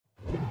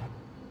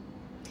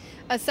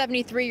A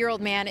 73-year-old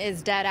man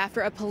is dead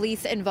after a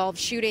police-involved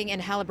shooting in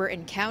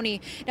Haliburton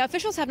County. Now,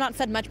 officials have not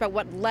said much about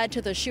what led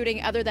to the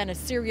shooting other than a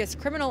serious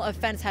criminal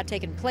offense had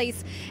taken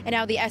place, and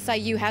now the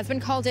SIU has been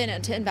called in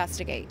to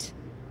investigate.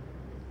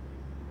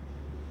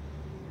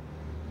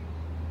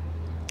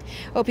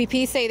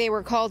 OPP say they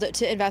were called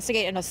to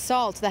investigate an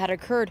assault that had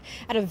occurred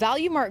at a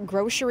Value Mart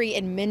grocery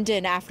in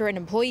Minden after an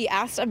employee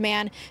asked a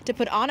man to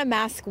put on a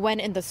mask when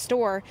in the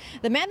store.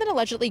 The man then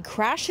allegedly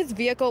crashed his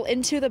vehicle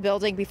into the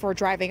building before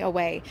driving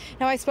away.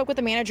 Now, I spoke with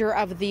the manager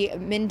of the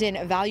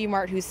Minden Value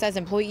Mart, who says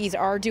employees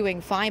are doing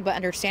fine but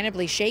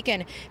understandably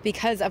shaken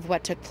because of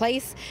what took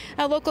place.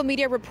 Local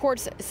media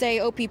reports say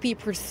OPP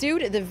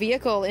pursued the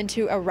vehicle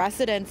into a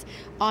residence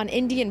on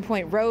Indian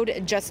Point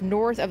Road just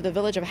north of the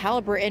village of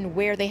Haliburton,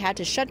 where they had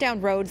to shut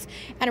down roads.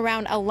 And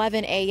around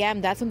 11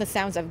 a.m. that's when the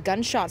sounds of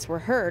gunshots were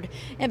heard.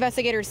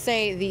 Investigators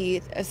say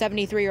the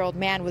 73-year-old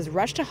man was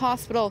rushed to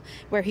hospital,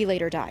 where he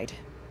later died.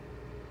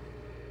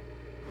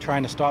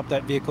 Trying to stop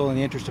that vehicle in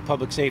the interest of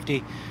public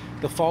safety.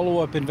 The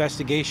follow-up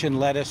investigation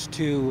led us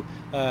to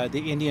the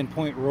Indian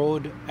Point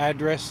Road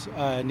address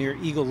near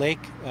Eagle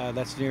Lake.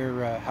 That's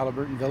near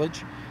Haliburton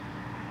Village.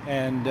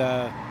 And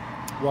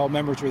while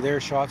members were there,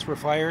 shots were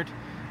fired.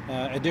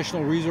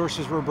 Additional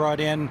resources were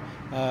brought in.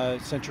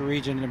 Central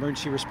Region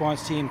Emergency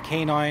Response Team,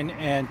 K9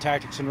 and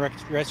Tactics and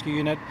Rescue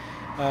Unit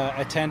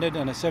attended,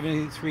 and a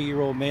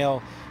 73-year-old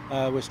male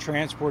was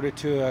transported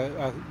to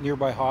a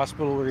nearby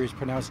hospital where he was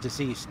pronounced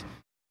deceased.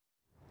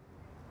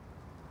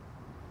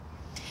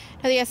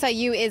 Now, the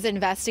SIU is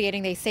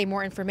investigating. They say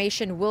more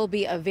information will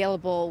be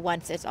available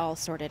once it's all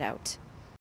sorted out.